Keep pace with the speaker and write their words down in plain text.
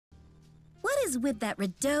is with that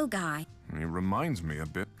Rideau guy? He reminds me a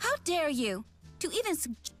bit. How dare you? To even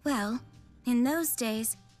well, in those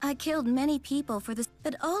days, I killed many people for this,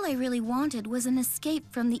 but all I really wanted was an escape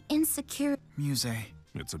from the insecure. Muse.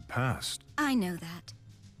 It's a past. I know that.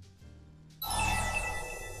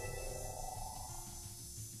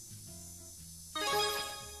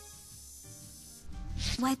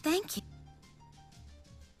 Why, thank you.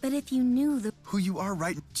 But if you knew who you are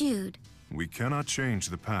right... Jude. We cannot change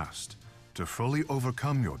the past. To fully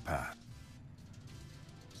overcome your past.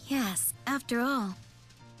 Yes, after all.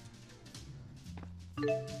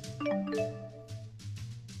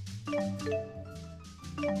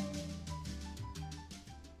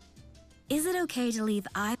 Is it okay to leave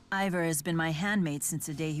Ivor has been my handmaid since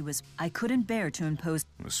the day he was... I couldn't bear to impose...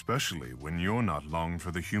 Especially when you're not long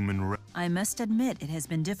for the human race. I must admit it has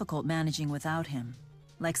been difficult managing without him.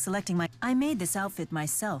 Like selecting my... I made this outfit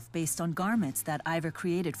myself based on garments that Ivor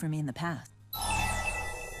created for me in the past.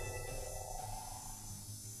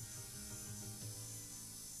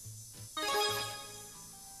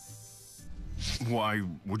 Why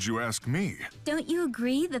would you ask me? Don't you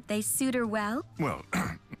agree that they suit her well? Well,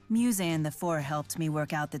 Muse and the Four helped me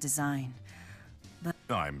work out the design. But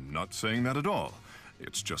I'm not saying that at all.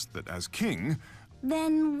 It's just that as king...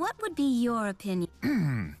 Then what would be your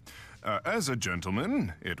opinion? As a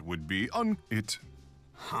gentleman, it would be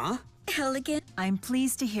Huh? Elegant. I'm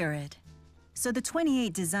pleased to hear it. So the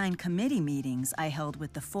 28 design committee meetings I held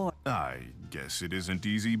with the Four... I guess it isn't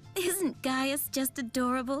easy. Isn't Gaius just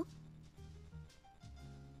adorable?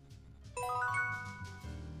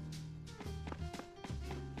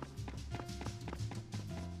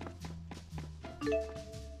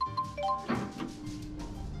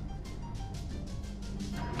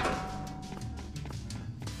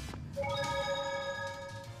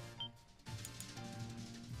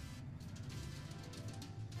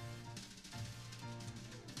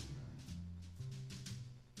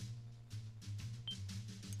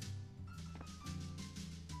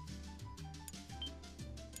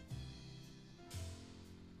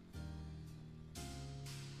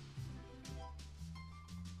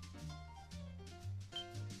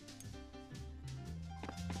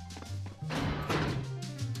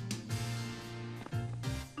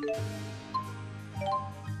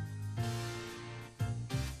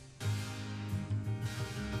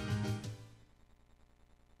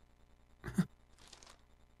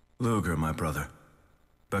 Luger, my brother.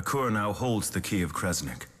 Bakur now holds the key of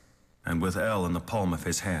Kresnik, and with El in the palm of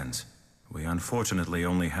his hands, we unfortunately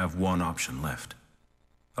only have one option left.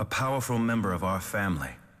 A powerful member of our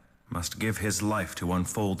family must give his life to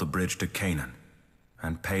unfold the bridge to Canaan,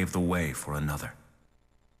 and pave the way for another.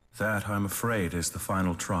 That, I'm afraid, is the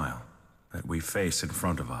final trial that we face in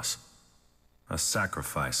front of us. A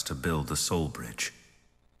sacrifice to build the Soul Bridge.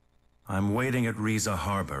 I'm waiting at Riza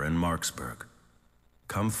Harbor in Marksburg.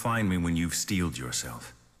 Come find me when you've steeled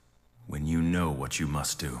yourself. When you know what you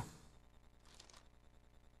must do.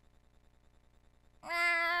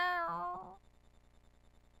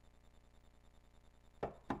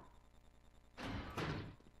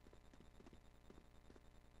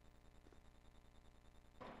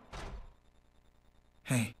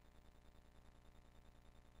 Hey.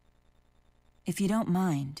 If you don't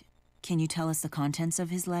mind, can you tell us the contents of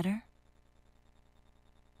his letter?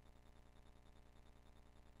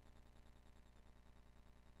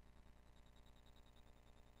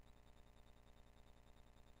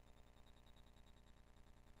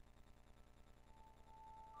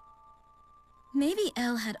 Maybe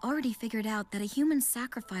El had already figured out that a human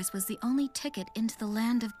sacrifice was the only ticket into the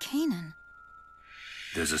land of Canaan.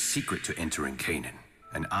 There's a secret to entering Canaan,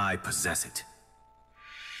 and I possess it.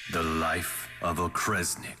 The life of a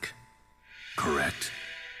Kresnik. Correct?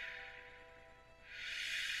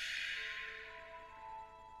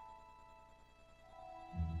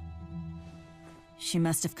 She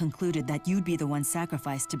must have concluded that you'd be the one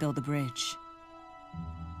sacrificed to build the bridge.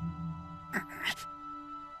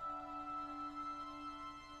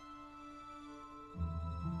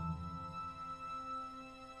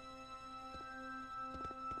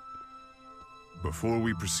 Before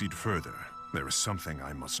we proceed further, there is something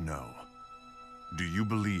I must know. Do you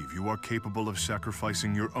believe you are capable of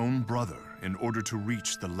sacrificing your own brother in order to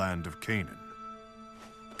reach the land of Canaan?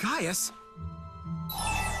 Gaius?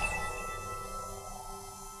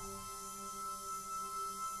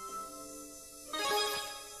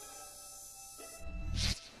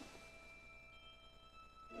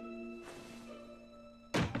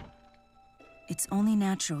 It's only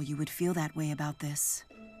natural you would feel that way about this.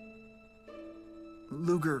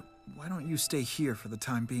 Luger, why don't you stay here for the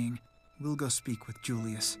time being? We'll go speak with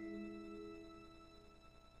Julius.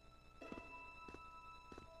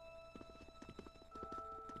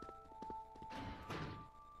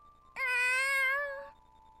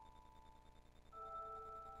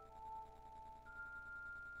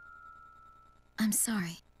 I'm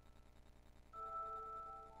sorry.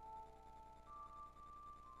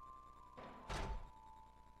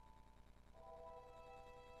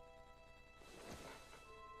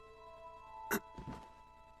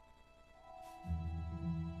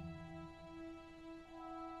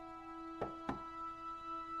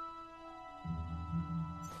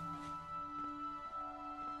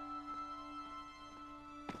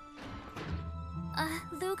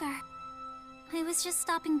 Luger. I was just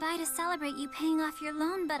stopping by to celebrate you paying off your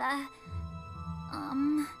loan, but,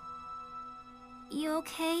 you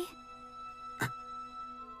okay?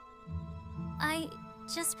 I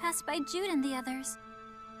just passed by Jude and the others.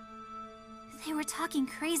 They were talking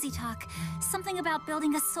crazy talk. Something about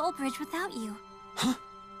building a soul bridge without you. Huh?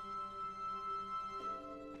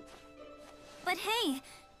 But hey,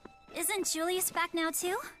 isn't Julius back now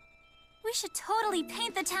too? We should totally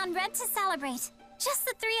paint the town red to celebrate. Just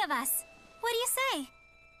the three of us. What do you say?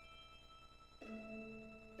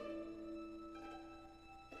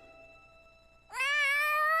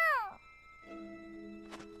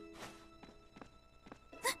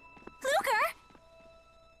 Luger!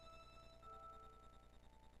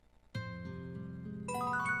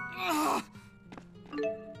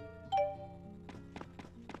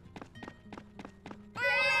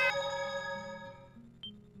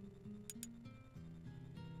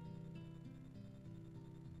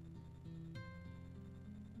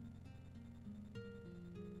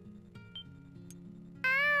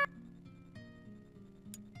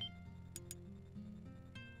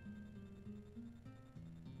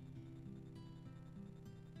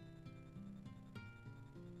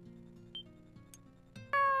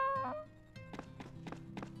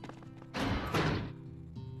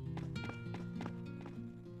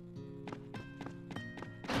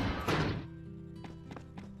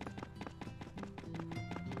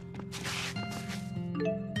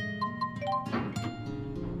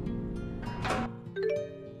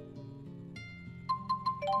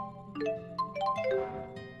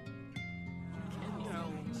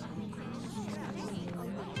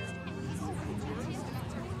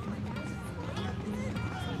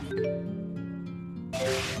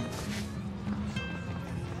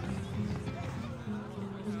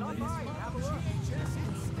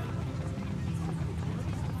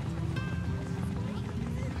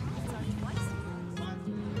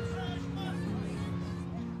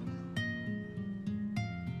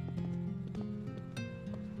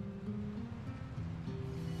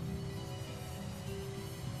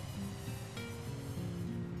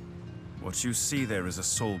 What you see there is a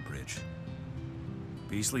soul bridge.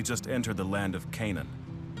 Beasley just entered the land of Canaan.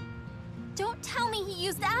 Don't tell me he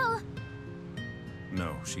used L!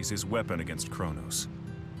 No, she's his weapon against Kronos.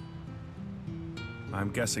 I'm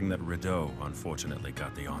guessing that Rideau, unfortunately,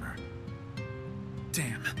 got the honor.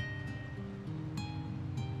 Damn.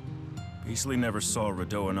 Beasley never saw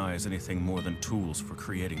Rideau and I as anything more than tools for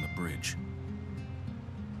creating the bridge.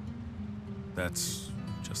 That's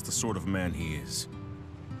just the sort of man he is.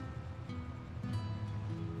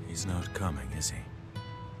 He's not coming, is he?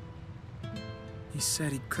 He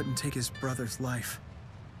said he couldn't take his brother's life.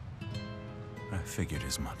 I figured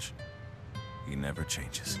as much. He never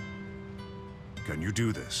changes. Can you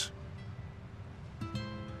do this?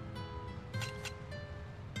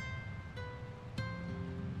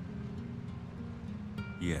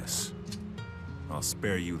 Yes. I'll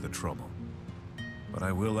spare you the trouble. But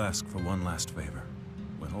I will ask for one last favor.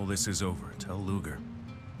 When all this is over, tell Luger.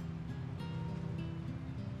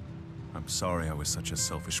 I'm sorry I was such a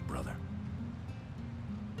selfish brother.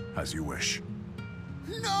 As you wish.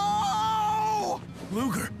 No!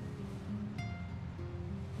 Luger!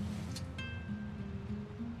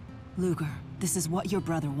 Luger, this is what your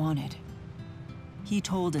brother wanted. He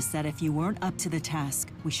told us that if you weren't up to the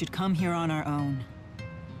task, we should come here on our own.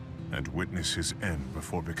 And witness his end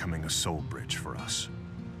before becoming a soul bridge for us.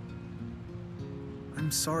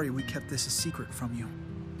 I'm sorry we kept this a secret from you.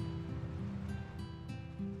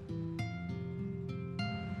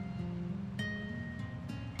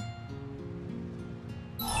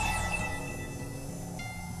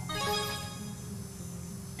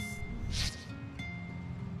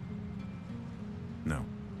 No.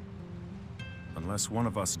 Unless one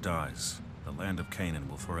of us dies, the land of Canaan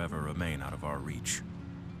will forever remain out of our reach.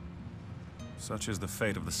 Such is the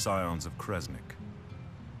fate of the scions of Kresnik.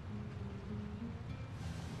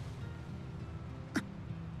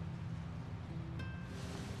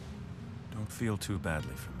 Don't feel too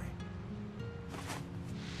badly for me.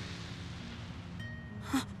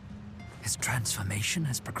 His transformation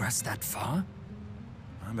has progressed that far?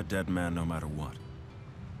 I'm a dead man no matter what.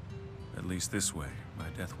 At least this way, my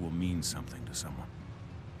death will mean something to someone.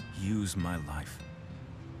 Use my life.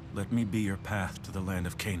 Let me be your path to the land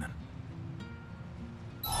of Canaan.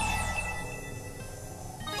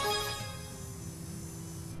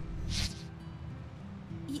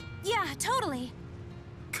 Yeah, totally.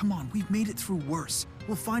 Come on, we've made it through worse.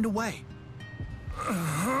 We'll find a way.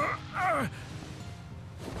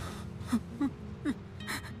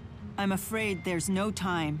 I'm afraid there's no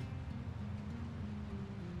time.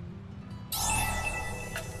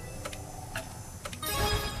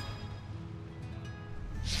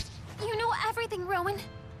 You know everything, Rowan.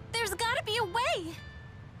 There's gotta be a way.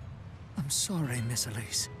 I'm sorry, Miss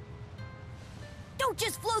Elise. Don't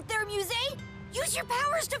just float there, Muse! Use your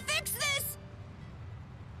powers to fix this!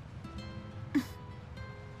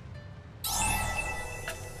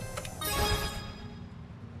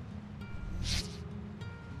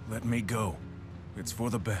 Let me go. It's for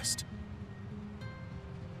the best.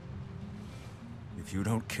 If you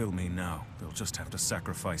don't kill me now, they'll just have to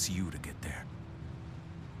sacrifice you to get there.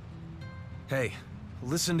 Hey,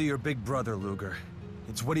 listen to your big brother, Luger.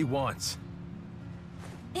 It's what he wants.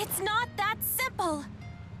 It's not that simple!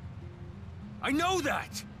 I know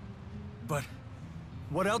that! But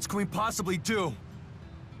what else can we possibly do?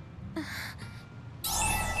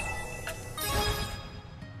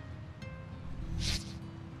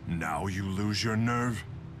 Now you lose your nerve?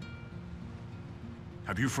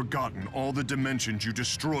 Have you forgotten all the dimensions you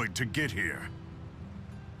destroyed to get here?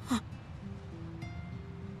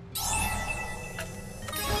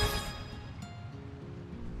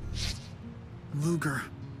 Luger.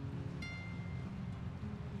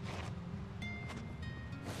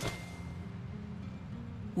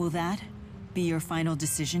 Will that be your final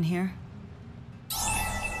decision here?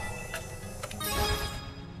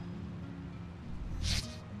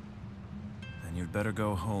 Then you'd better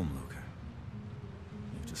go home, Luger.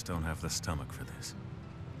 You just don't have the stomach for this.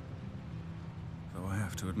 Though I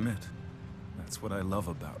have to admit, that's what I love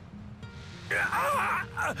about.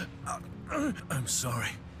 I'm sorry.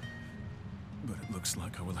 But it looks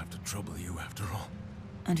like I will have to trouble you after all.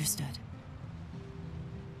 Understood.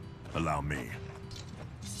 Allow me.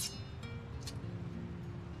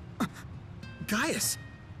 Gaius!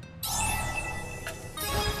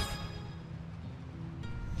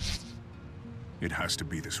 It has to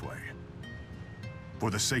be this way.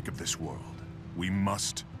 For the sake of this world, we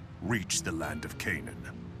must reach the land of Canaan.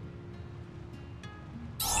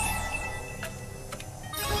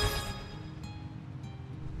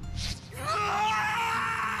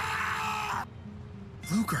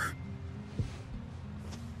 Luger!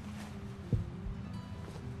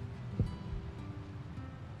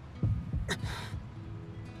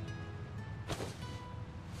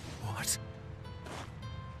 What?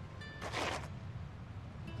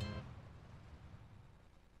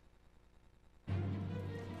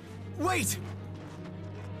 Wait!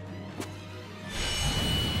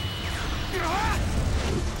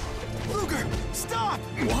 Luger, stop!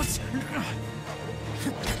 What?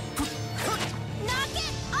 Knock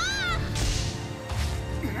it off!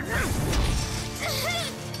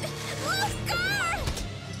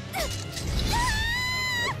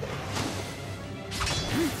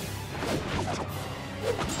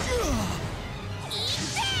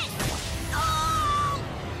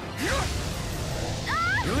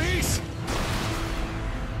 Elise!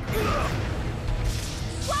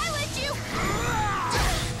 Why would you?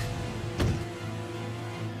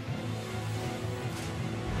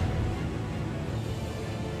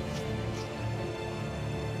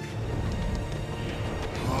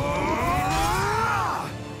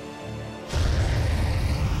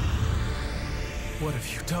 What have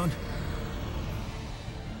you done?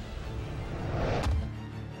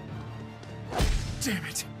 Damn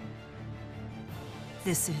it!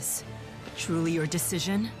 This is truly your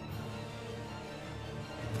decision?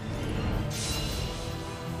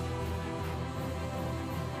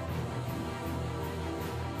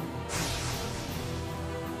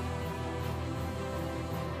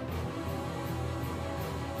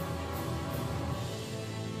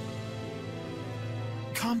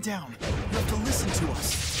 Calm down. You have to listen to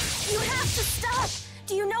us. You have to stop!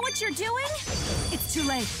 Do you know what you're doing? It's too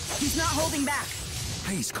late. He's not holding back.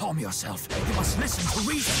 Please calm yourself. You must listen to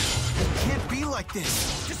reason. It can't be like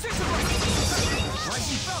this.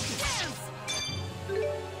 Rising Falcon!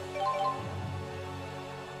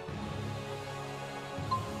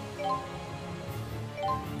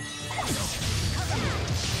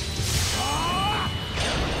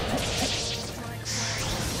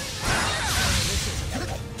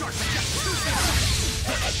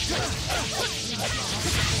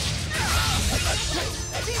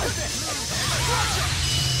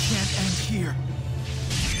 Can't end here.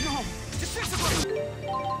 No!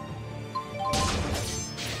 Disintegrate!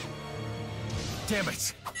 Damn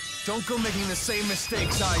it! Don't go making the same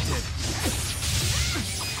mistakes I did.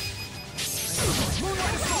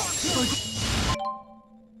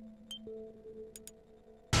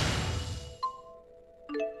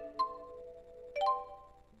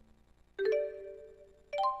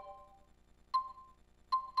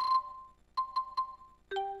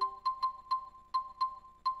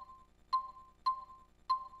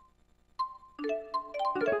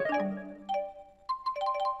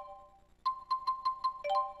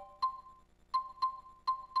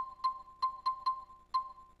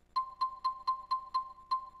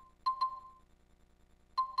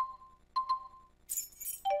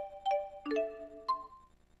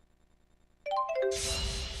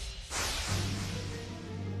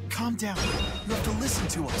 Calm down. You have to listen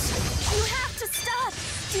to us. You have to stop!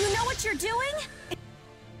 Do you know what you're doing?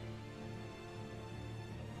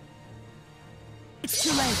 It's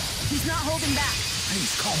too late. He's not holding back.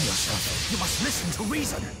 Please calm yourself. You must listen to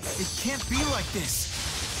reason. It can't be like this.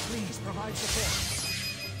 Please provide support.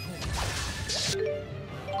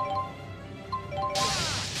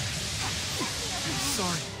 I'm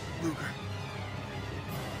sorry, Luger.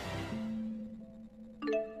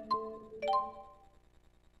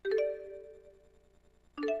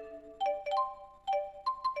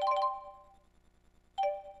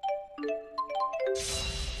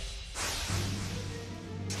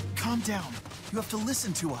 Calm down. You have to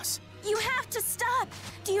listen to us. You have to stop!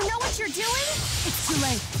 Do you know what you're doing? It's too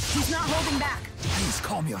late. He's not holding back. Please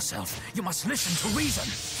calm yourself. You must listen to reason.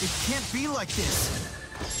 It can't be like this.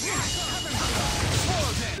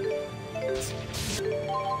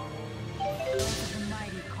 The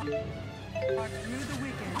mighty are through the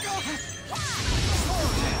wicked.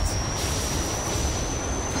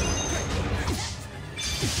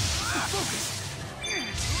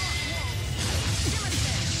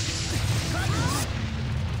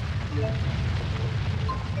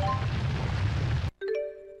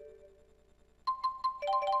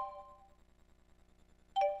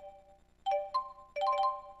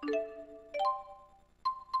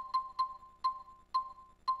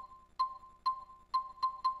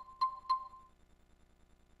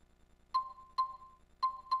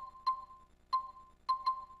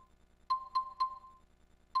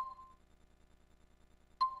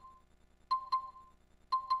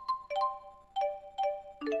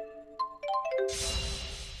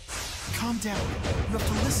 Calm down. You have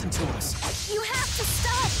to listen to us. You have to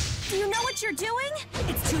stop! Do you know what you're doing?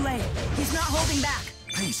 It's too late. He's not holding back.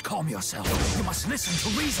 Please calm yourself. You must listen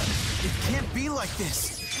to reason. It can't be like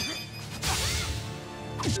this.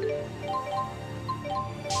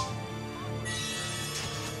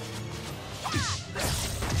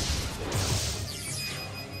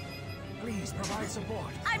 Please provide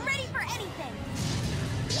support. I'm ready for anything!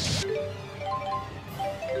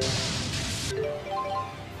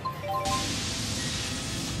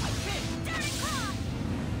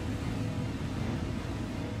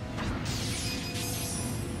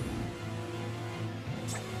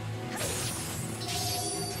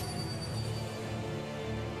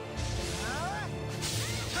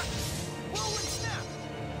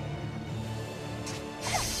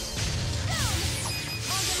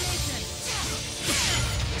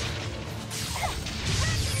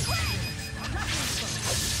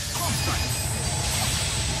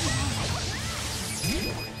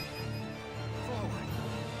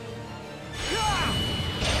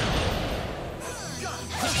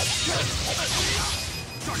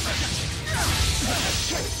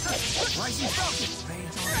 Rising Falcon!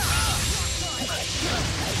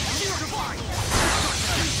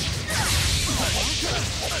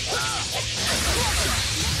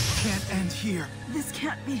 Can't end here. This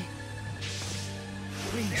can't be.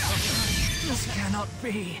 This cannot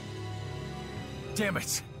be. Damn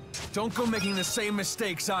it! Don't go making the same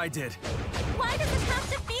mistakes I did. Why does it have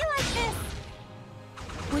to be like this?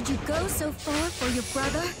 Would you go so far for your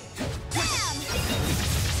brother?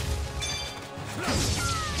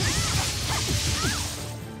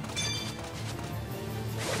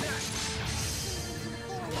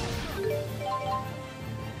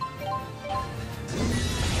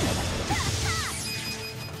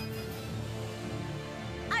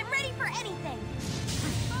 I'm ready for anything!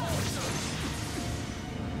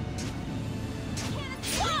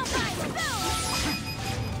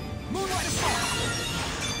 Moonlight assault!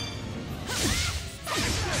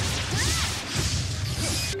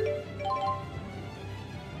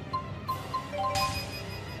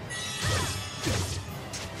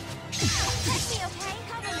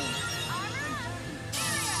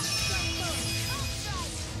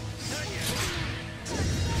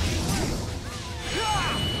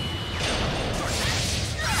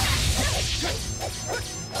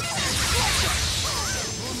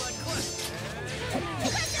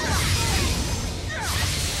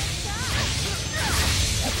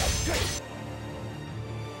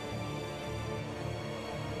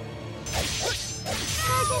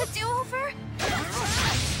 A do-over?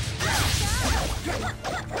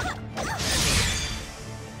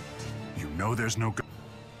 You know there's no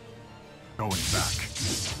going back.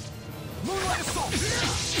 Moonlight Assault!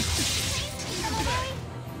 Keep them away!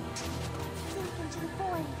 Sink into the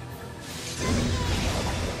void.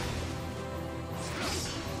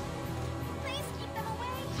 Please keep them away!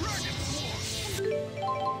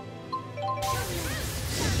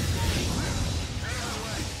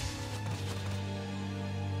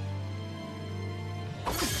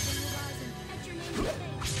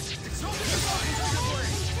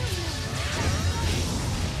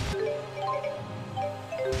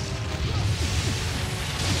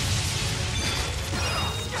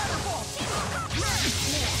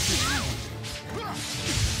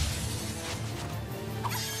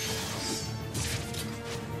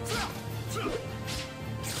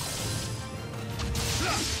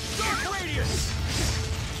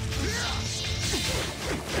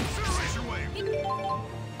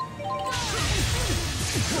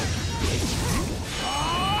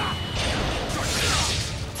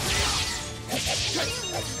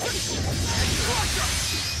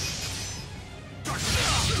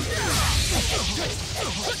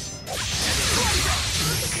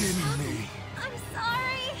 Kidding me. I'm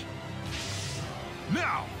sorry!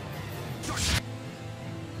 Now!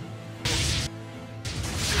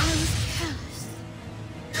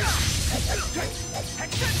 I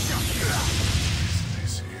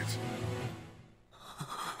see it.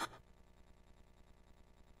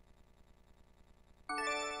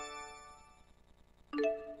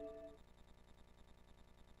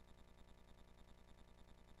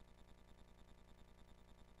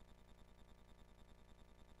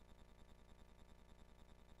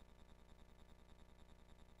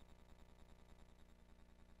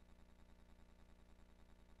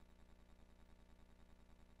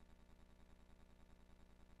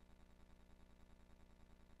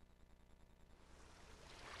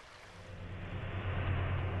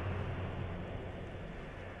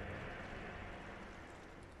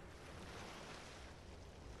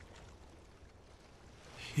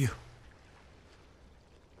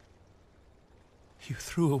 You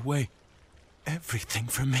threw away everything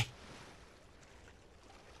for me.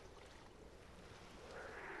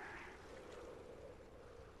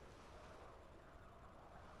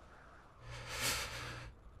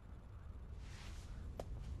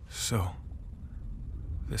 So,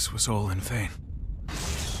 this was all in vain.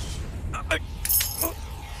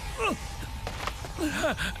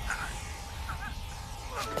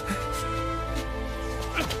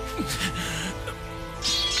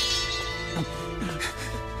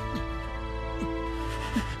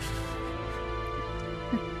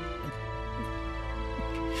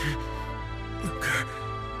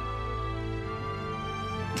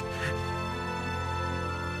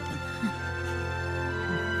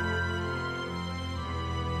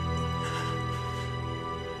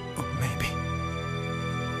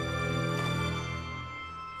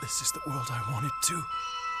 This is the world I wanted too.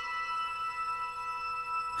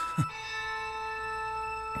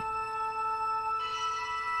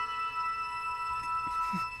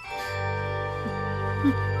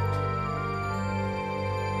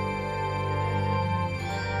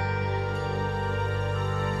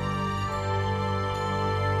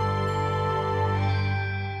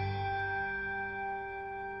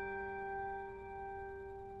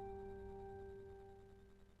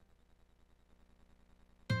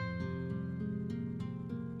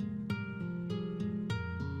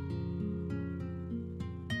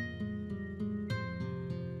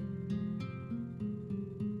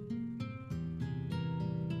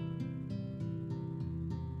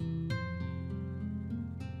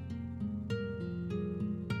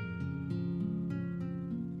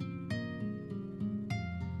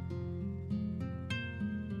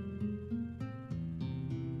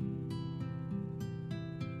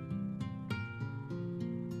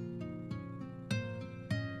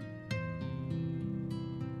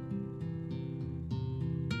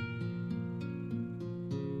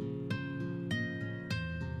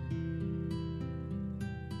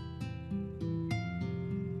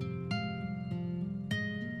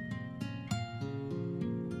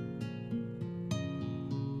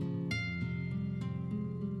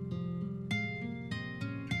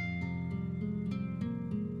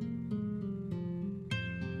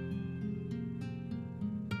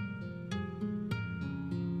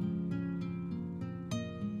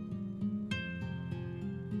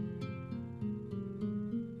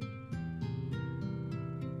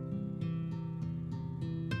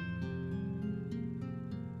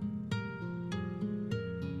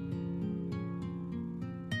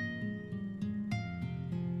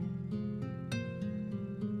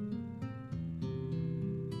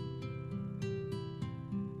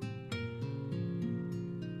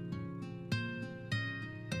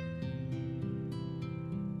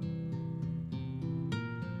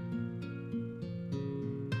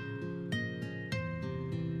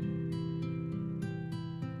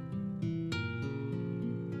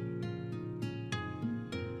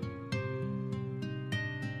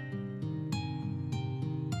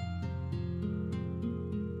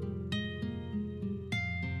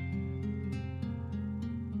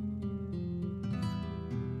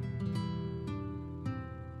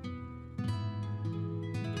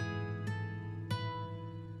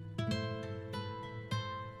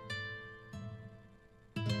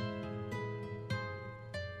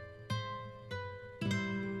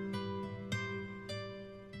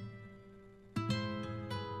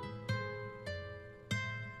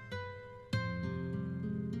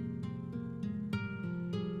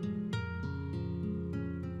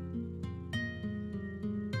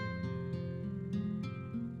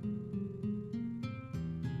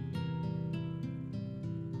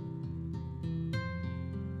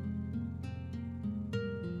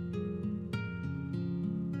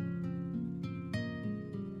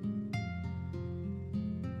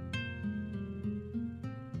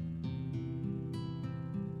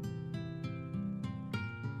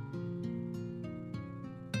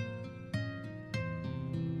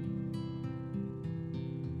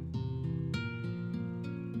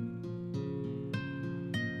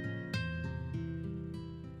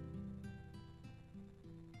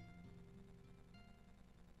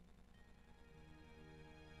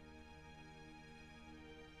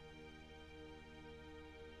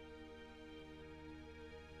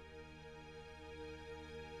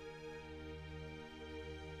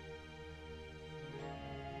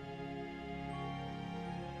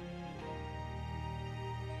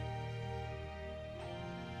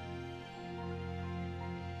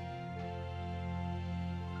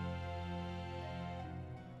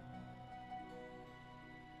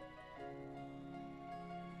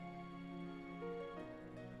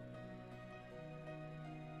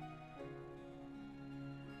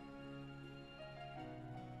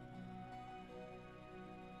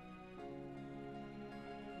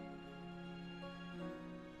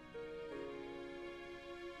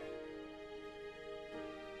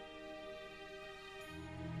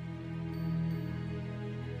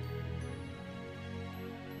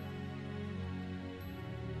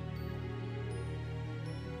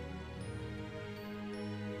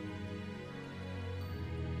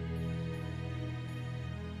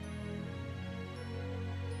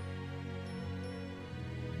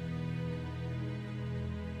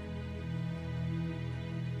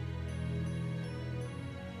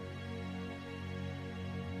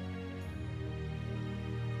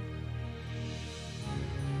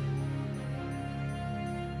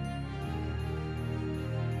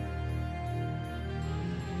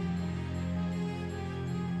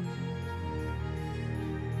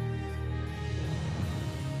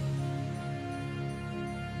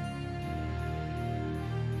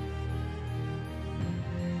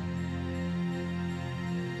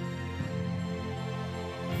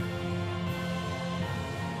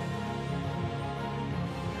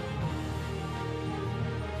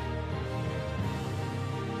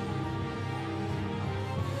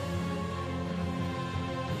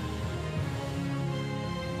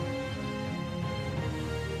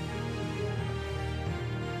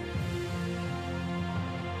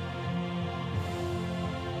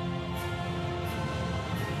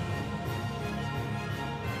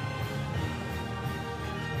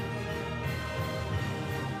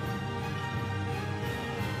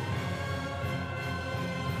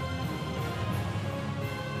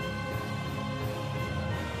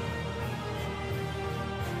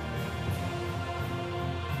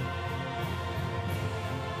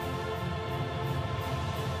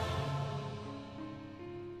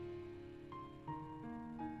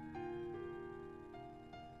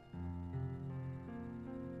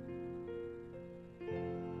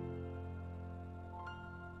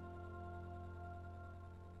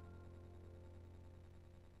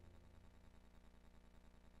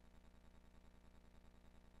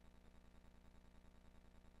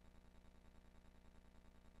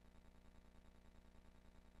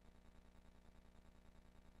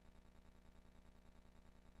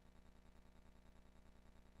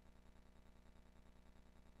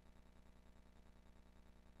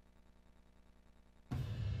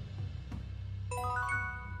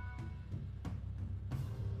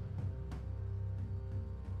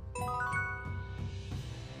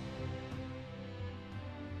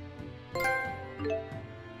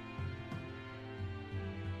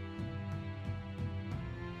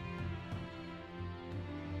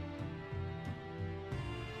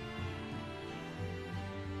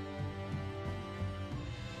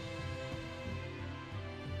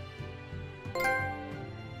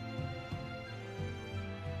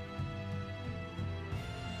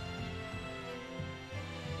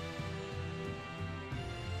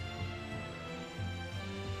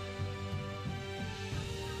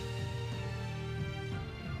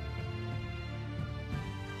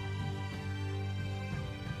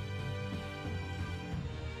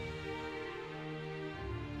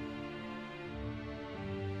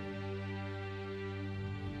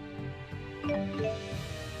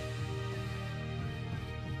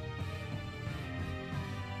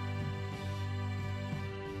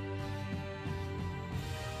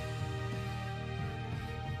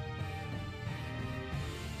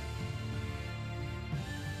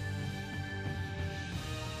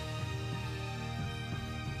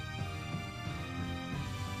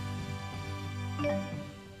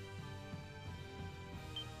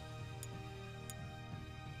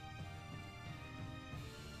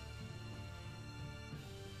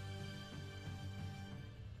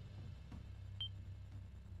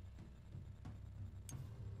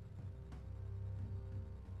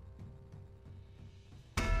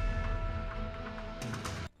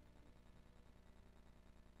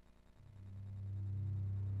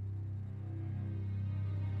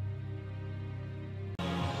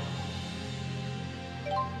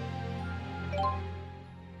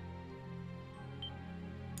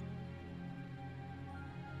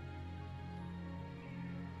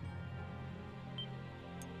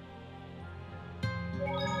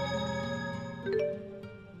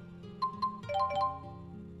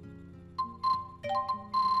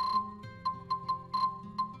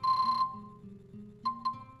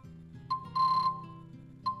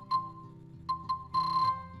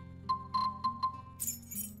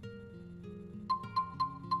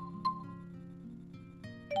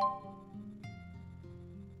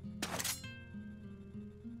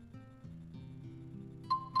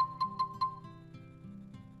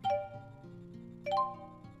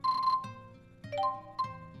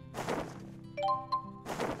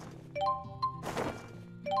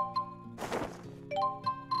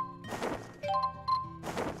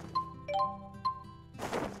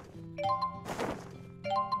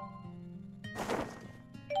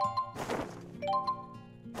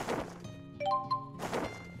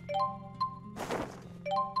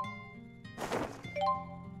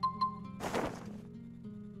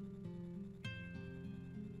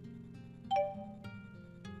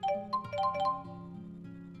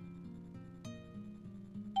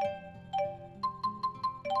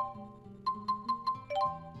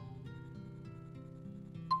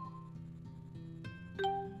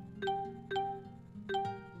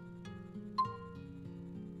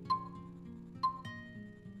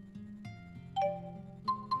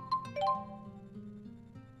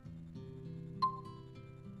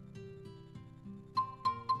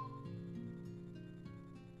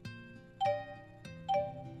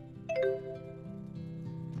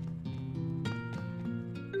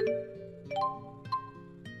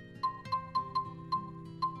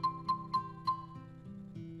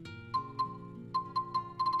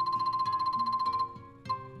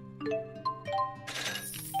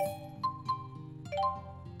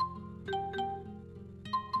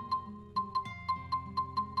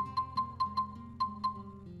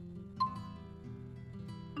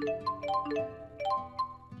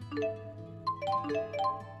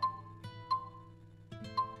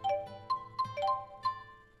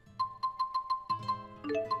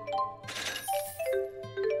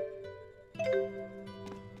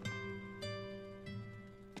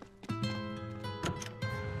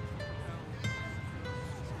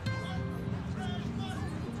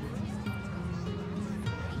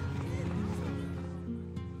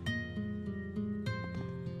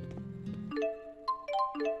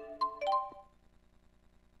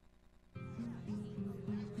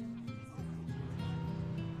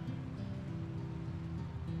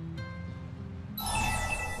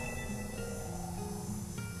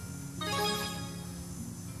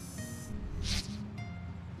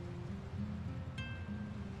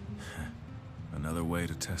 Another way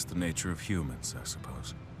to test the nature of humans, I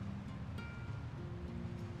suppose.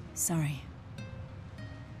 Sorry.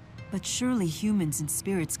 But surely humans and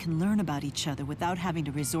spirits can learn about each other without having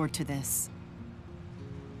to resort to this.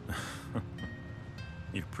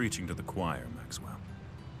 You're preaching to the choir, Maxwell.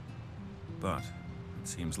 But it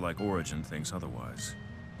seems like Origin thinks otherwise.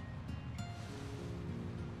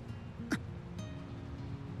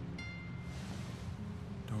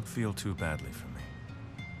 Don't feel too badly for me.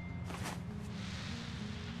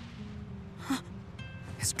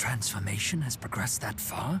 His transformation has progressed that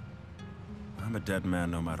far? I'm a dead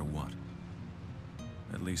man no matter what.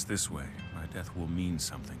 At least this way, my death will mean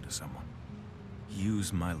something to someone.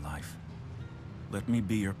 Use my life. Let me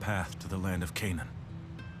be your path to the land of Canaan.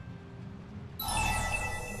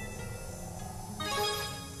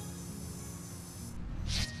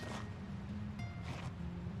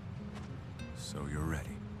 So you're ready.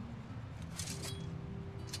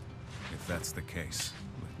 If that's the case,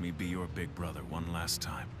 let me be your big brother one last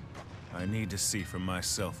time. I need to see for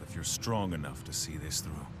myself if you're strong enough to see this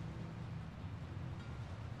through.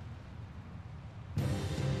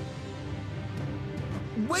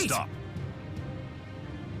 Wait! Stop.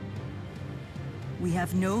 We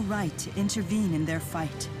have no right to intervene in their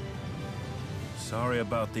fight. Sorry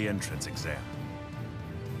about the entrance exam.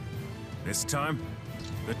 This time,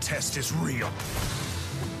 the test is real.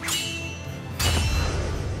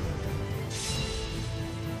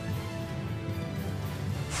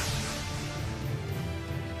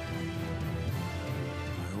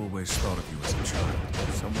 I always thought of you as a child.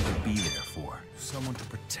 Someone to be there for. Someone to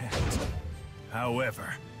protect.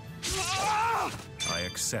 However, I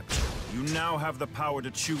accept you. You now have the power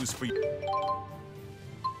to choose for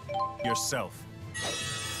yourself.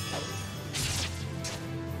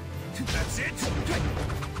 That's it!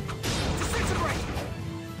 Disintegrate!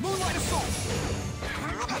 Moonlight assault!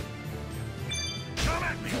 Come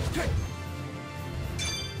at me!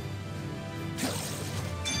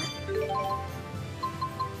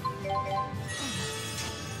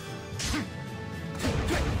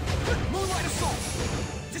 Moonlight assault!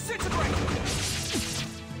 Disintegrate!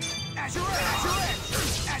 Azure Edge! Azure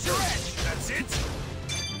Edge! Azure Edge! That's it!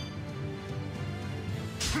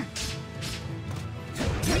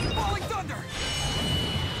 Falling Thunder!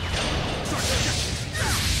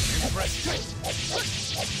 Impressive!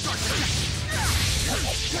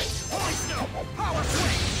 Holy Snow! Power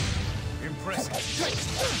Swing! Impressive!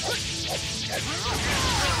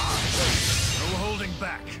 No holding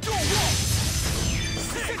back! Dual Wall!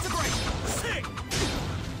 Disintegrate! Sing!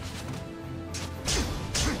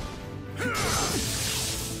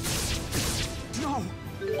 No!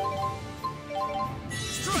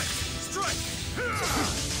 Strike! Strike!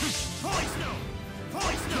 Falling Snow!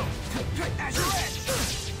 Falling Snow! Azure Edge!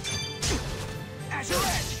 Azure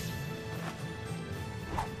Edge!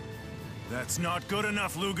 That's not good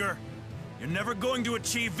enough, Luger. You're never going to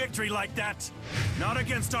achieve victory like that. Not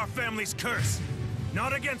against our family's curse.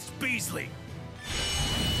 Not against Beasley.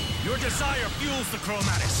 Your desire fuels the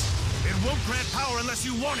Chromatis. It won't grant power unless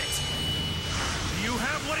you want it. Do you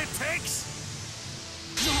have what it takes?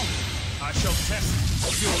 No! I shall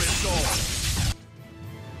test your resolve.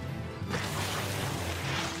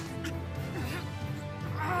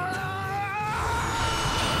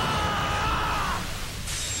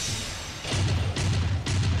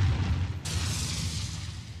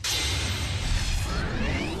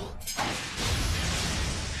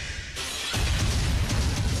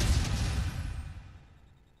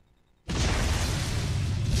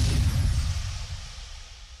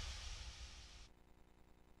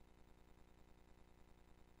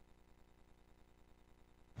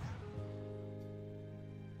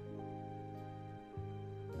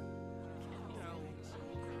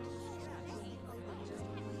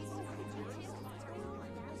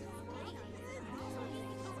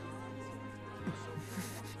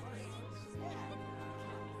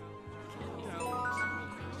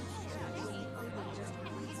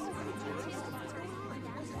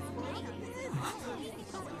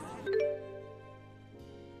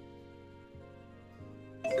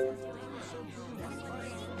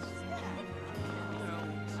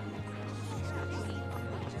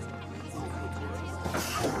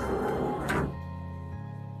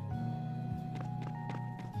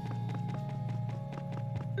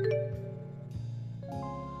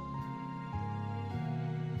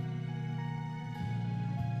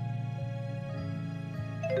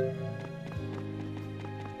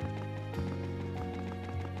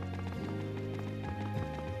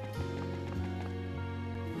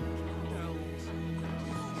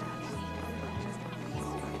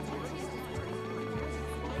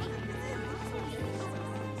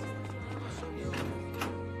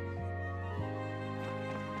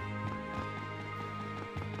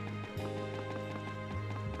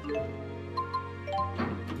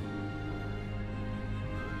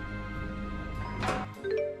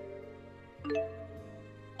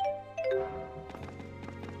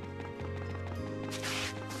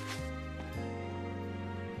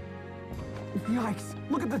 Yikes!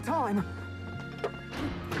 Look at the time!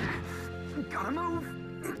 Gotta move!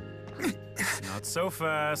 Not so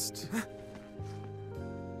fast.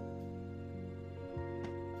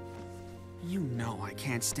 You know I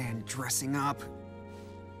can't stand dressing up.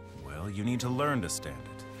 Well, you need to learn to stand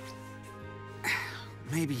it.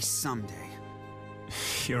 Maybe someday.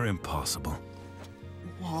 You're impossible.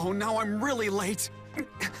 Whoa, now I'm really late!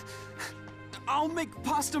 I'll make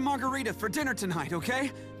pasta margarita for dinner tonight,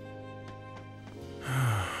 okay?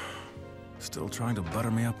 Still trying to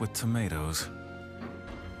butter me up with tomatoes.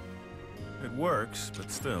 It works,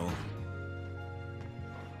 but still.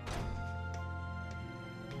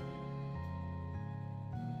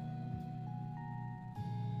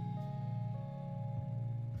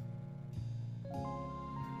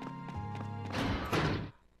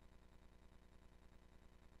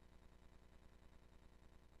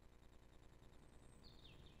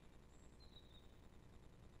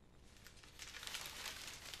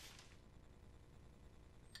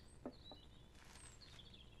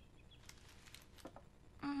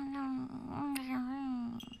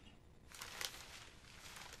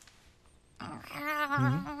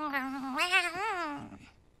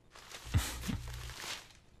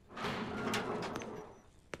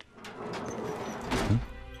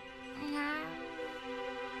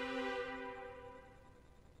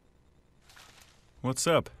 What's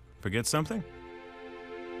up? Forget something?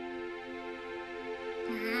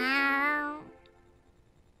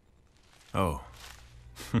 Oh.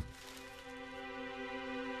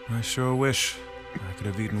 I sure wish I could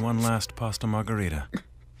have eaten one last pasta margarita.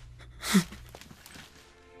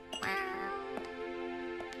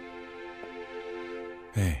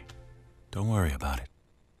 Hey, don't worry about it.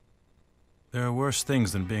 There are worse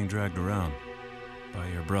things than being dragged around by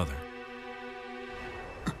your brother.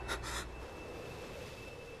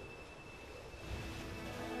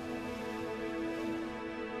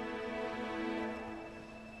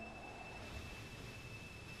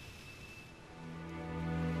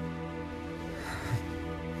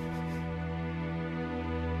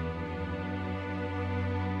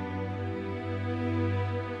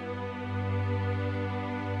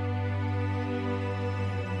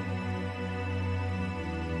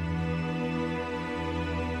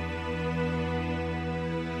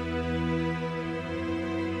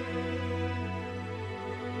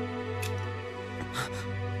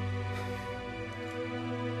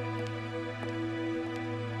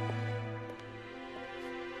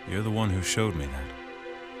 You're the one who showed me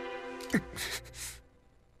that.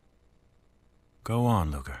 Go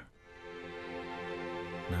on, Luger.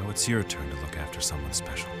 Now it's your turn to look after someone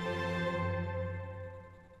special.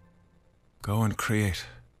 Go and create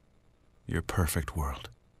your perfect world.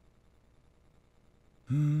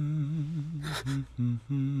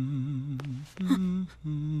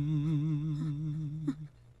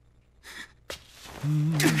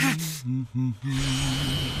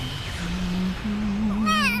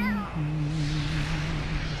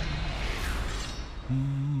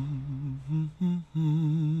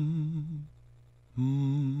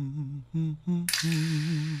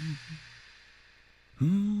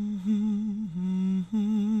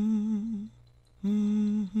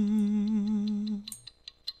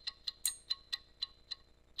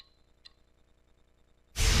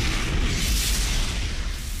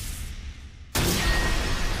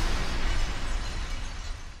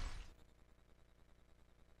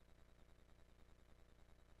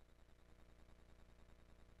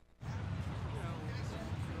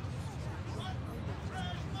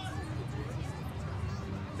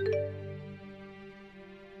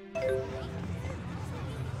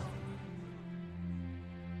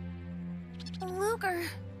 Luger.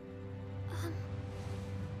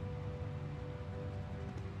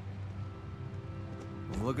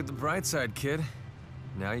 Look at the bright side, kid.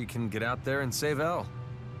 Now you can get out there and save Elle.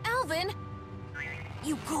 Alvin!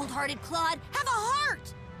 You cold-hearted clod, have a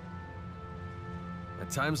heart!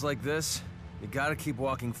 At times like this, you gotta keep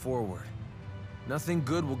walking forward. Nothing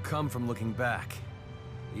good will come from looking back,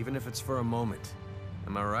 even if it's for a moment.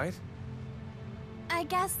 Am I right? I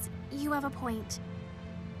guess you have a point.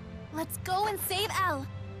 Let's go and save Elle.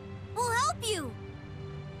 We'll help you!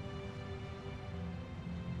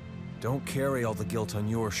 Don't carry all the guilt on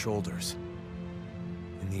your shoulders.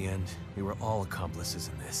 In the end, we were all accomplices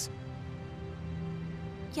in this.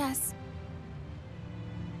 Yes.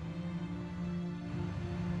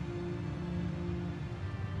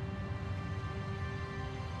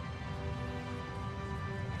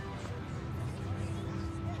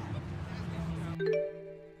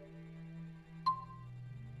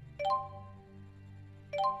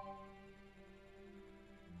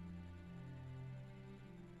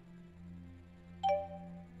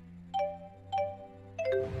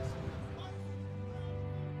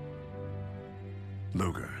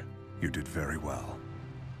 Luger, you did very well.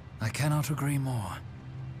 I cannot agree more.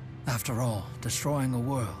 After all, destroying a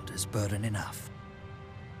world is burden enough.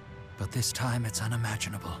 But this time it's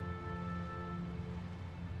unimaginable.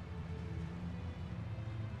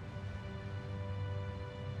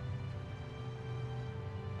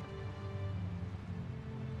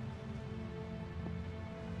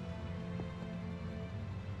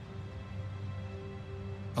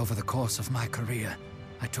 Over the course of my career,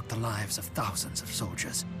 I took the lives of thousands of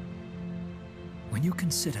soldiers. When you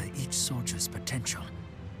consider each soldier's potential,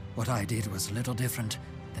 what I did was little different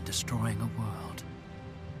than destroying a world.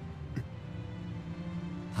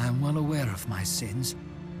 I am well aware of my sins,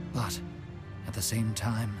 but at the same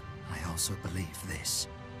time, I also believe this.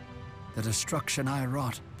 The destruction I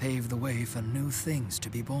wrought paved the way for new things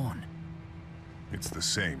to be born. It's the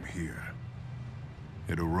same here.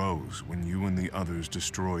 It arose when you and the others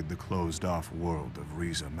destroyed the closed-off world of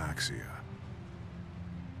Riza Maxia.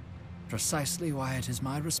 Precisely why it is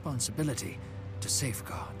my responsibility to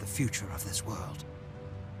safeguard the future of this world.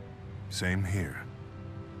 Same here.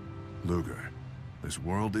 Luger, this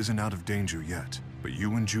world isn't out of danger yet, but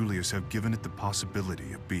you and Julius have given it the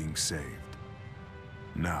possibility of being saved.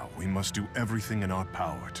 Now, we must do everything in our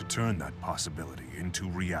power to turn that possibility into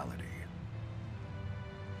reality.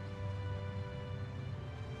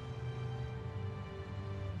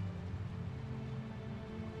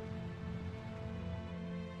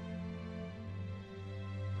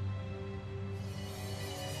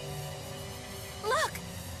 Look!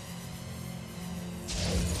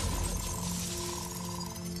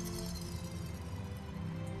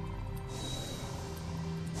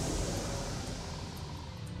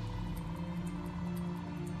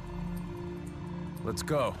 Let's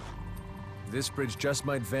go. This bridge just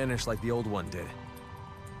might vanish like the old one did.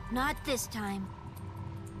 Not this time.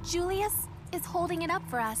 Julius is holding it up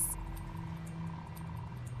for us.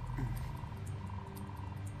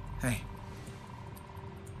 Hey.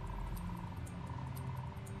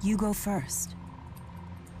 You go first.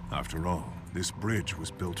 After all, this bridge was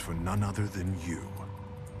built for none other than you.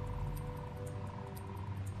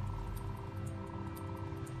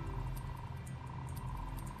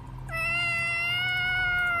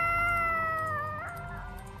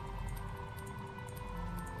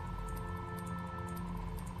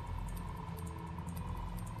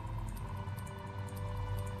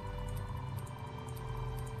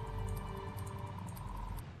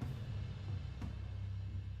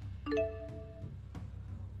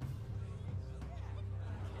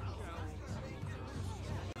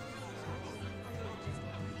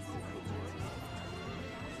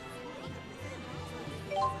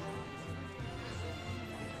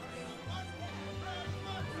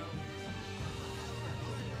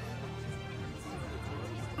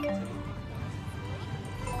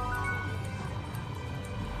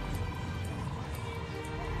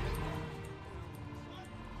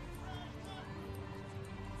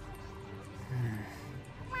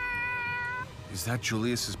 Is that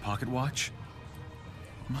Julius's pocket watch?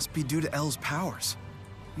 Must be due to El's powers.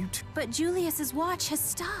 You two. But Julius's watch has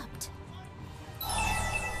stopped.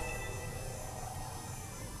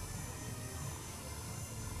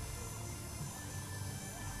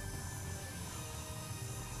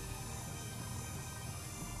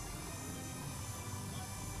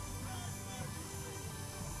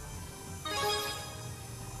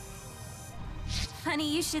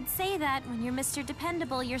 Funny you should say that when you're Mr.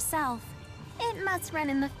 Dependable yourself. It must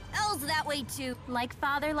run in the El's that way too. Like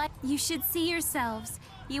father, like you should see yourselves.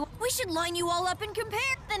 We should line you all up and compare.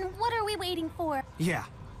 Then what are we waiting for? Yeah.